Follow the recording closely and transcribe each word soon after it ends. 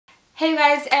Hey you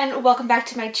guys, and welcome back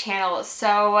to my channel.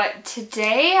 So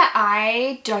today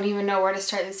I don't even know where to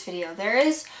start this video. There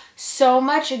is so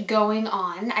much going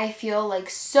on. I feel like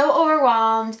so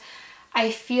overwhelmed. I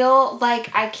feel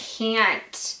like I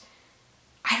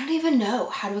don't even know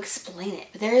how to explain it,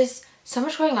 but there is so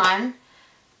much going on.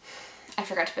 I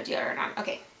forgot to put deodorant on.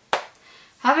 Okay,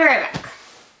 I'll be right back.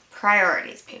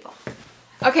 Priorities, people.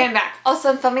 Okay, I'm back. Also,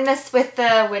 I'm filming this with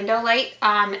the window light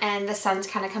and the sun's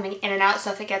kind of coming in and out,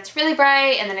 so if it gets really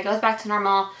bright and then it goes back to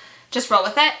normal, just roll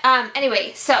with it.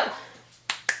 Anyway, so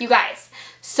you guys,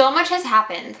 so much has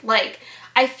happened. Like,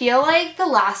 I feel like the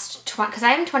last because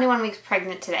I am 21 weeks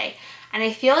pregnant today, and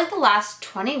I feel like the last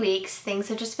 20 weeks things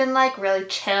have just been like really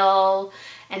chill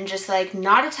and just like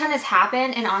not a ton has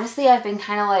happened. And honestly, I've been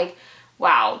kind of like,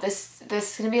 wow, this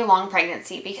is gonna be a long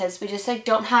pregnancy because we just like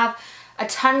don't have a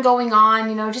ton going on,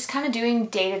 you know, just kind of doing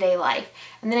day-to-day life.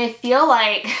 And then I feel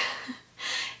like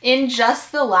in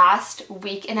just the last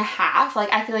week and a half,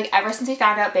 like I feel like ever since we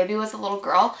found out baby was a little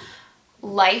girl,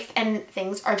 life and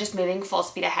things are just moving full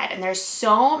speed ahead. And there's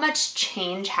so much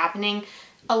change happening,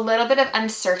 a little bit of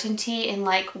uncertainty in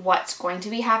like what's going to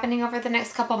be happening over the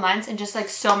next couple months, and just like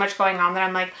so much going on that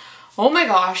I'm like, oh my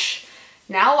gosh,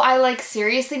 now I like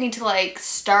seriously need to like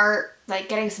start like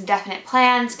getting some definite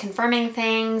plans, confirming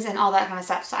things and all that kind of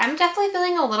stuff. So I'm definitely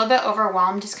feeling a little bit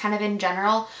overwhelmed just kind of in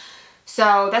general.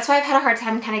 So that's why I've had a hard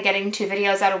time kind of getting 2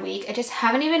 videos out a week. I just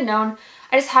haven't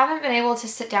been able to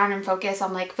sit down and focus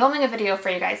on like filming a video for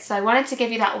you guys. So I wanted to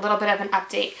give you that little bit of an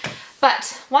update.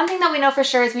 But one thing that we know for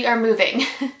sure is we are moving.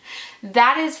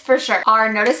 That is for sure.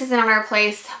 Our notice is in on our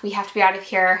place. We have to be out of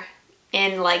here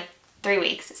in like 3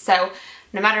 weeks. So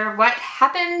no matter what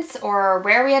happens or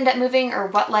where we end up moving or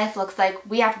what life looks like,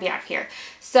 we have to be out of here.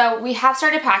 So we have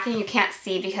started packing. You can't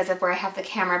see because of where I have the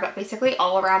camera, but basically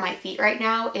all around my feet right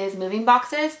now is moving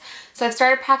boxes. So I've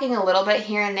started packing a little bit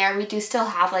here and there. We do still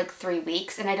have like 3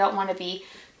 weeks, and I don't want to be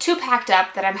too packed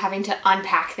up that I'm having to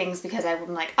unpack things because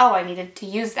I'm like, oh, I needed to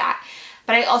use that.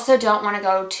 But I also don't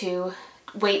want to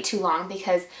wait too long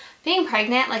because being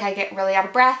pregnant, like I get really out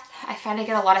of breath. I find I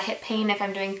get a lot of hip pain if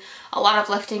I'm doing a lot of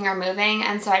lifting or moving,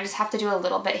 and so I just have to do a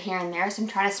little bit here and there, so I'm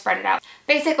trying to spread it out.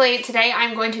 Basically, today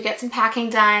I'm going to get some packing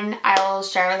done. I will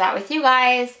share that with you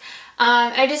guys.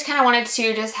 I just kind of wanted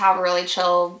to just have a really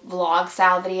chill vlog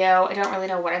style video. I don't really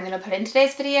know what I'm going to put in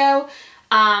today's video,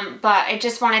 but I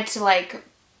just wanted to like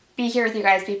be here with you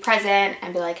guys, be present,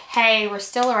 and be like, hey, we're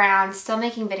still around, still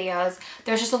making videos.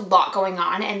 There's just a lot going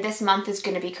on, and this month is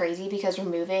going to be crazy because we're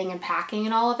moving and packing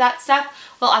and all of that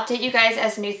stuff. We'll update you guys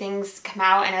as new things come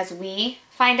out, and as we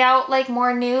find out like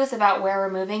more news about where we're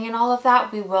moving and all of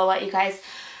that, we will let you guys,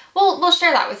 we'll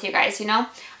share that with you guys, you know.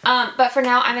 But for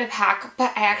now, I'm going to pack.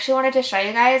 But I actually wanted to show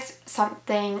you guys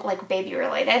something like baby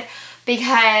related,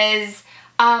 because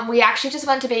we actually just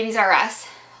went to Babies R Us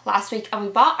last week and we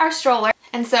bought our stroller.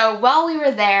 And so while we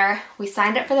were there, we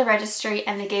signed up for the registry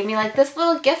and they gave me like this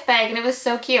little gift bag, and it was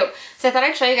so cute. So I thought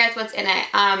I'd show you guys what's in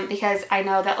it, because I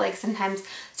know that like sometimes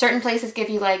certain places give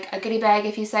you like a goodie bag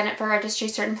if you sign up for registry,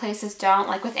 certain places don't.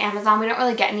 Like with Amazon, we don't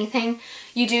really get anything.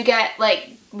 You do get like,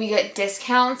 we get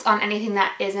discounts on anything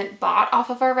that isn't bought off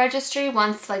of our registry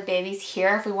once like baby's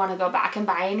here if we want to go back and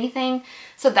buy anything.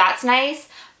 So that's nice.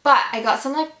 But I got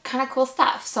some like kind of cool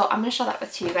stuff, so I'm going to show that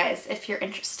with you guys if you're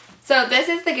interested. So this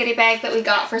is the goodie bag that we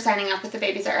got for signing up with the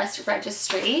Babies R Us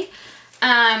registry.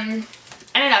 And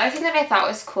another thing that I thought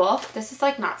was cool, this is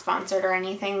like not sponsored or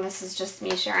anything, this is just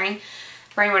me sharing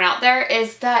for anyone out there,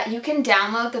 is that you can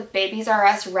download the Babies R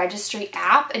Us registry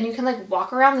app and you can like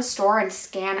walk around the store and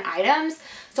scan items.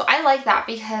 So I like that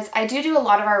because I do a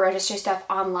lot of our registry stuff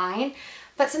online,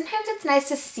 but sometimes it's nice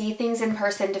to see things in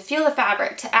person, to feel the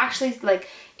fabric, to actually like,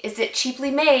 is it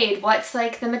cheaply made? What's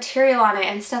like the material on it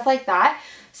and stuff like that.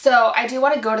 So I do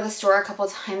want to go to the store a couple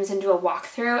times and do a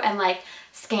walkthrough and like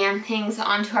scan things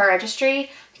onto our registry,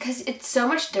 because it's so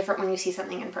much different when you see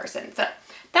something in person. So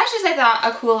that's just, I thought,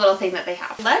 a cool little thing that they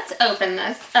have. Let's open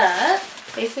this up.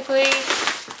 Basically,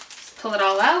 just pull it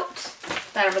all out.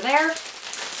 That over there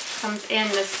comes in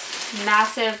this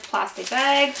massive plastic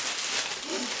bag.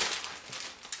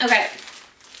 Okay.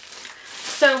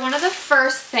 So one of the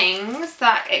first things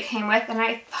that it came with, and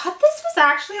I thought this was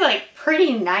actually like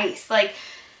pretty nice. Like,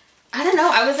 I don't know,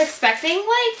 I was expecting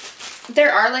like,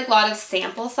 there are like a lot of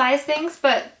sample size things,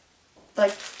 but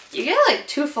like you get like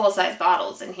 2 full-size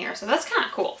bottles in here. So that's kind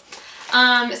of cool.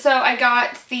 So I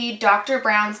got the Dr.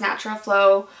 Brown's Natural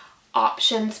Flow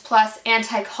Options Plus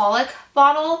Anti-Colic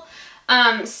bottle.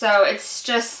 So it's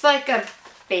just like a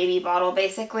baby bottle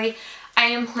basically. I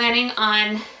am planning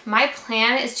on, my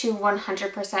plan is to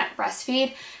 100%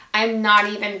 breastfeed. I'm not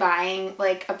even buying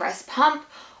like a breast pump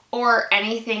or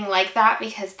anything like that,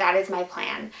 because that is my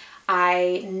plan.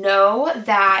 I know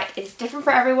that it's different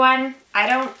for everyone. I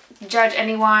don't judge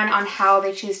anyone on how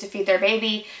they choose to feed their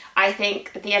baby. I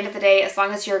think at the end of the day, as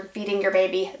long as you're feeding your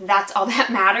baby, that's all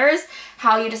that matters.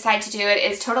 How you decide to do it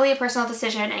is totally a personal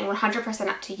decision and 100%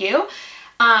 up to you.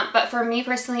 But for me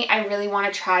personally, I really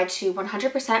want to try to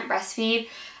 100% breastfeed,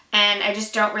 and I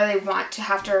just don't really want to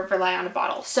have to rely on a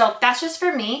bottle. So that's just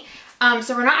for me.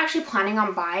 So we're not actually planning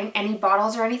on buying any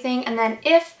bottles or anything. And then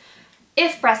if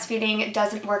breastfeeding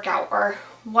doesn't work out or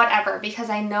whatever, because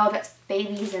I know that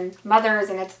babies and mothers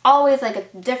and it's always like a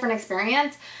different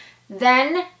experience,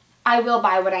 then I will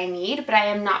buy what I need, but I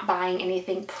am not buying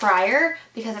anything prior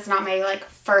because it's not my like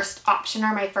first option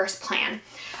or my first plan.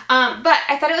 But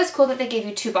I thought it was cool that they gave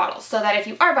you 2 bottles, so that if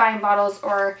you are buying bottles,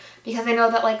 or because I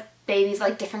know that like babies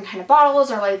like different kind of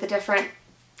bottles, or like the different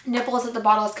nipples that the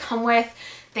bottles come with,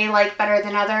 they like better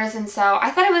than others. And so I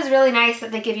thought it was really nice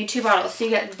that they give you 2 bottles. So you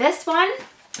get this one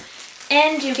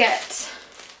and you get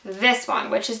this one,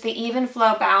 which is the Even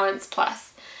Flow Balance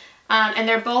Plus. And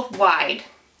they're both wide.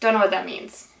 Don't know what that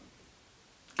means.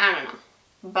 I don't know.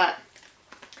 But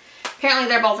apparently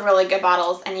they're both really good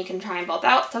bottles and you can try them both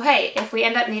out. So hey, if we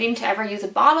end up needing to ever use a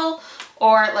bottle,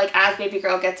 or like as baby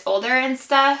girl gets older and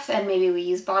stuff, and maybe we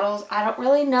use bottles, I don't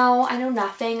really know. I know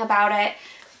nothing about it.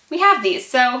 We have these,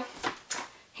 so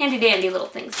handy dandy little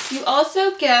things. You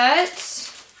also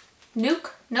get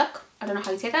Nook, I don't know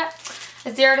how you say that,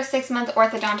 a 0 to 6 month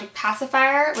orthodontic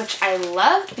pacifier, which I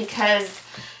loved because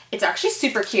it's actually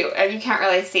super cute. You can't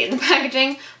really see it in the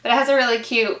packaging, but it has a really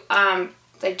cute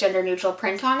like gender neutral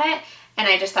print on it, and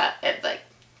I just thought it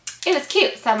was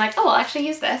cute. So I'm like, oh, I'll actually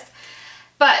use this.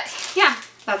 But yeah,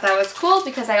 thought that was cool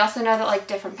because I also know that like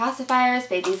different pacifiers,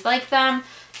 babies like them.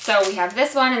 So we have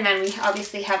this one, and then we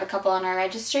obviously have a couple on our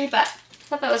registry, but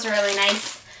I thought that was a really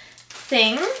nice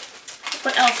thing.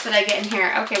 What else did I get in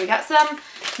here? Okay, we got some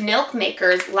Milk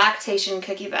Makers Lactation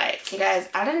Cookie Bites. You guys,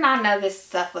 I did not know this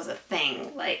stuff was a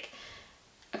thing. Like,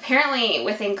 apparently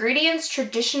with ingredients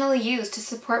traditionally used to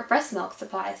support breast milk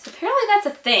supplies. So apparently that's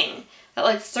a thing. That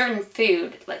like certain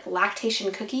food, like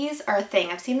lactation cookies, are a thing.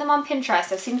 I've seen them on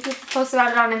Pinterest. I've seen people post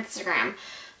about it on Instagram.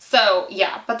 So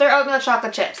yeah, but they're oatmeal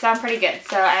chocolate chips. Sound pretty good.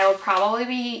 So I will probably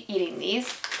be eating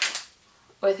these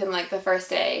within like the first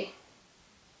day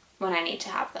when I need to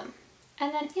have them.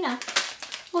 And then, you know,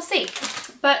 we'll see.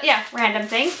 But yeah, random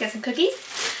thing. Get some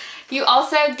cookies. You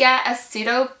also get a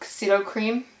pseudo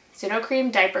cream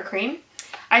diaper cream.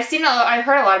 I've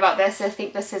heard a lot about this. I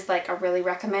think this is like a really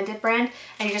recommended brand,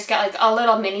 and you just get like a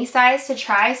little mini size to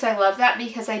try. So I love that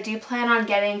because I do plan on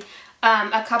getting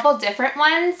a couple different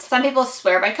ones. Some people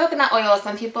swear by coconut oil.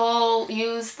 Some people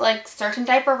use like certain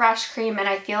diaper rash cream, and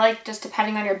I feel like just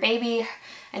depending on your baby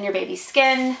and your baby's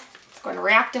skin, it's going to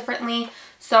react differently.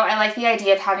 So I like the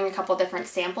idea of having a couple different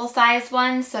sample size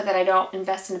ones so that I don't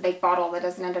invest in a big bottle that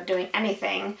doesn't end up doing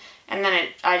anything, and then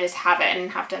I just have it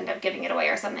and have to end up giving it away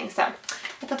or something. So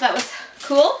I thought that was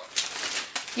cool.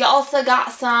 You also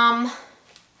got some,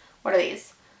 what are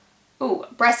these? Ooh,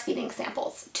 breastfeeding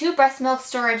samples. 2 breast milk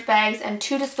storage bags and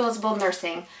 2 disposable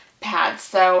nursing pads.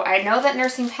 So I know that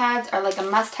nursing pads are like a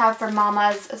must-have for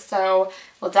mamas, so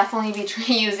we'll definitely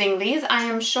be using these, I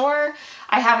am sure.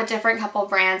 I have a different couple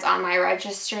brands on my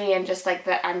registry and just like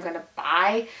that I'm gonna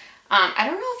buy. I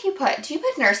don't know if do you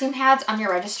put nursing pads on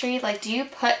your registry? Like, do you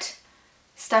put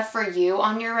stuff for you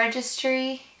on your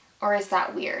registry, or is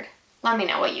that weird? Let me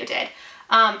know what you did.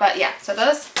 But yeah, so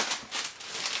those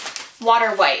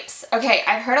water wipes. Okay,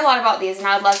 I've heard a lot about these and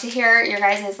I would love to hear your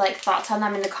guys' like thoughts on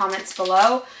them in the comments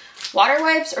below. Water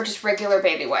wipes or just regular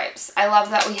baby wipes? I love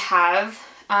that we have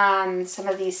some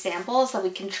of these samples so we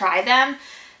can try them,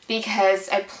 because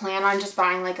I plan on just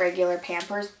buying like regular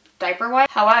Pampers diaper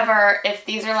wipes. However, if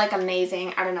these are like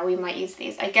amazing, I don't know, we might use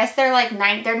these. I guess they're like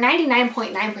they're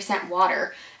 99.9%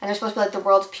 water, and they're supposed to be like the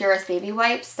world's purest baby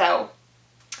wipes, so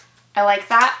I like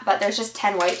that. But there's just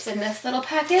 10 wipes in this little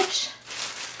package.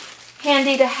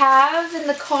 Handy to have in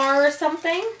the car or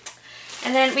something.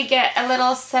 And then we get a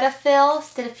little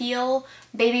Cetaphil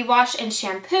baby wash and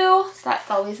shampoo, so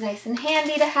that's always nice and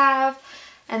handy to have.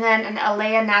 And then an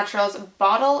Alea Naturals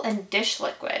bottle and dish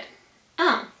liquid.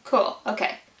 Oh, cool.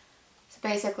 Okay. So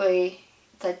basically,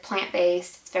 it's like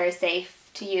plant-based. It's very safe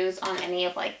to use on any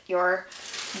of like your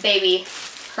baby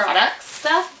products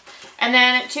stuff. And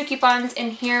then 2 coupons in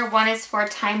here. One is for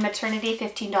Time Maternity,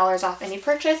 $15 off any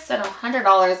purchase, so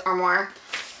 $100 or more.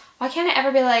 Why can't it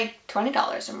ever be like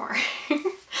 $20 or more?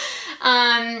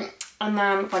 And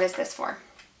then what is this for?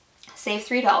 Save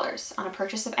 $3 on a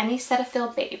purchase of any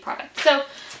Cetaphil baby product. So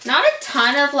not a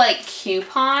ton of like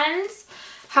coupons.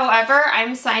 However,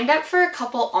 I'm signed up for a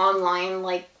couple online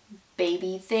like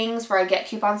baby things where I get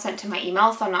coupons sent to my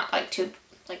email, so I'm not like too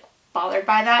like bothered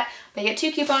by that. But I get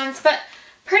 2 coupons, but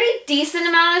pretty decent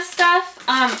amount of stuff.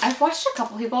 I've watched a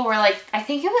couple people where like, I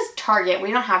think it was Target.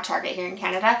 We don't have Target here in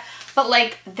Canada, but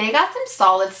like they got some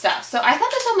solid stuff. So I thought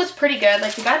this one was pretty good.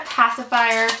 Like we got a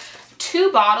pacifier,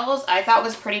 2 bottles I thought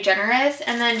was pretty generous,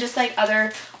 and then just like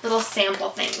other little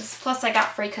sample things. Plus I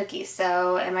got free cookies,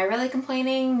 so am I really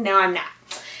complaining? No, I'm not.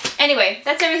 Anyway,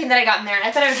 that's everything that I got in there.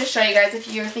 I thought I would just show you guys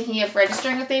if you're thinking of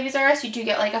registering with Babies R Us, you do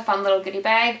get like a fun little goodie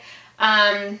bag.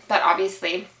 But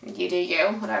obviously you do you,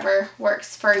 whatever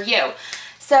works for you.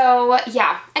 So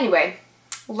yeah, anyway,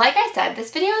 like I said,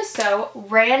 this video is so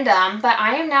random, but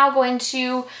I am now going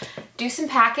to do some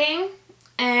packing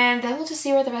and then we'll just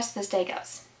see where the rest of this day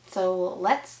goes. So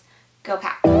let's go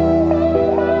pack.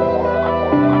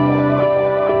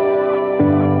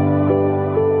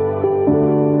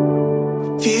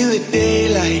 Feel the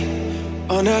daylight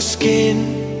on our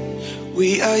skin.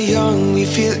 We are young, we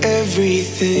feel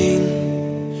everything.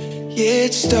 Yeah,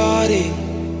 it's starting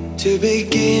to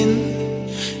begin.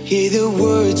 Hear the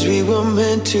words we were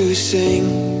meant to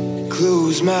sing.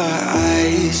 Close my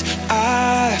eyes,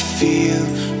 I feel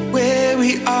where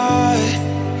we are,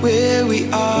 where we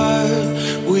are.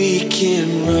 We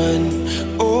can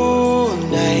run all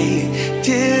night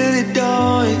till the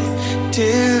dawn,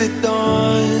 till the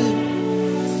dawn.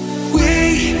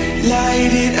 We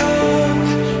light it up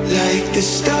like the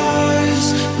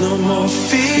stars. No more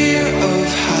fear of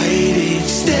hiding.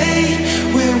 Stay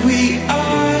where we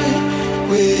are.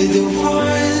 We're the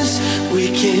ones. We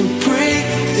can break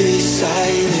the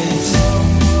silence.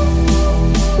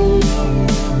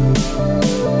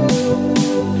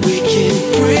 We can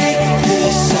break the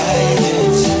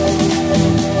silence.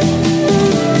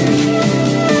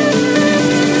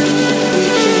 We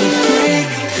can break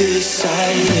the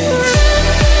silence.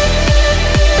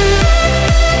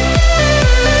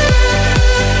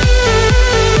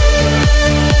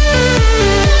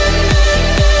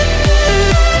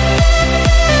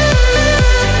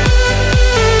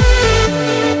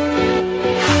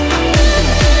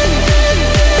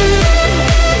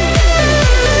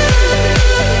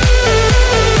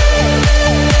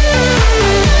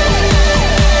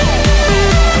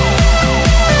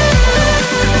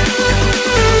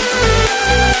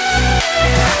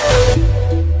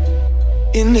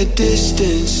 In the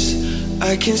distance,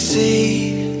 I can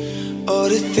see all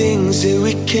the things that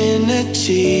we can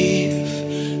achieve.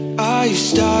 Are you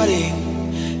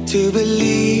starting to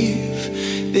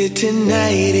believe that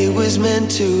tonight it was meant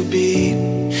to be?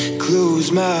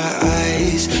 Close my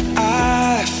eyes,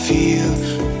 I feel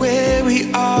where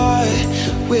we are,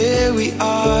 where we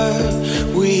are.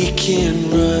 We can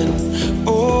run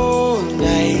all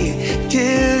night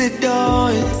till the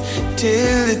dawn,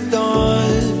 till the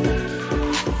dawn.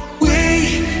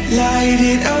 Light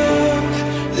it up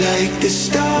like the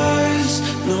stars.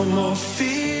 No more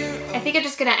fear. I think I'm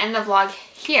just gonna end the vlog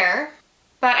here,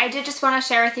 but I did just want to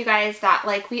share with you guys that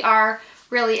like we are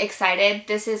really excited.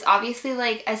 This is obviously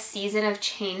like a season of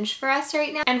change for us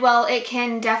right now, and while it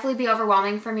can definitely be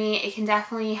overwhelming for me, it can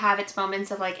definitely have its moments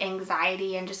of like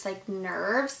anxiety and just like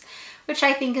nerves, which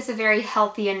I think is a very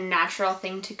healthy and natural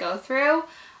thing to go through.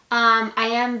 I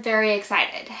am very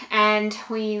excited, and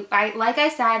like I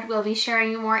said, we'll be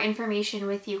sharing more information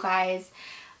with you guys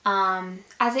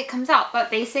as it comes out. But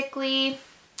basically,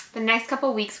 the next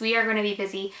couple weeks we are going to be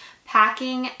busy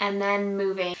packing and then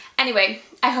moving. Anyway,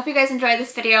 I hope you guys enjoyed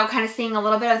this video, kind of seeing a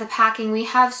little bit of the packing. We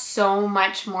have so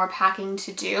much more packing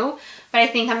to do, but I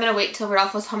think I'm going to wait till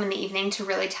Rodolfo's home in the evening to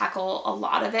really tackle a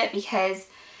lot of it, because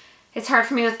it's hard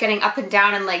for me with getting up and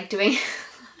down and like doing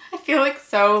I feel like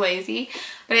so lazy,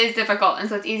 but it is difficult, and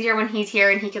so it's easier when he's here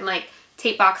and he can like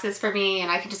tape boxes for me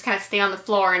and I can just kind of stay on the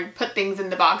floor and put things in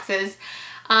the boxes.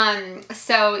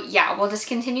 So yeah, we'll just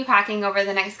continue packing over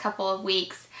the next couple of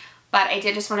weeks, but I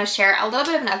did just want to share a little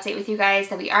bit of an update with you guys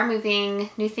that we are moving,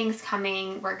 new things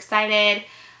coming, we're excited.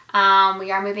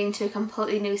 We are moving to a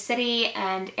completely new city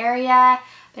and area,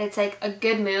 but it's like a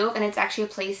good move, and it's actually a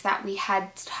place that we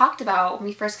had talked about when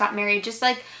we first got married. Just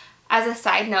like as a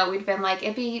side note, we'd been like,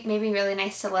 it'd be maybe really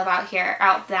nice to live out here,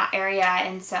 out that area,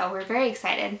 and so we're very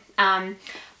excited.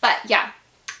 But yeah,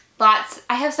 lots.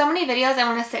 I have so many videos I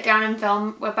want to sit down and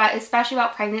film about, especially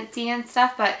about pregnancy and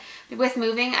stuff, but with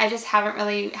moving, I just haven't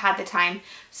really had the time.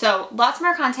 So lots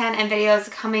more content and videos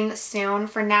coming soon.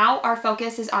 For now, our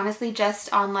focus is honestly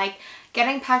just on like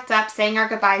getting packed up, saying our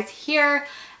goodbyes here,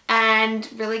 and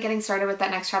really getting started with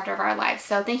that next chapter of our lives.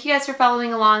 So thank you guys for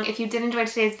following along. If you did enjoy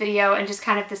today's video and just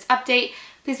kind of this update,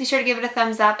 please be sure to give it a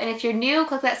thumbs up. And if you're new,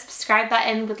 click that subscribe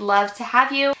button. Would love to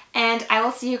have you. And I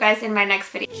will see you guys in my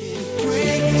next video.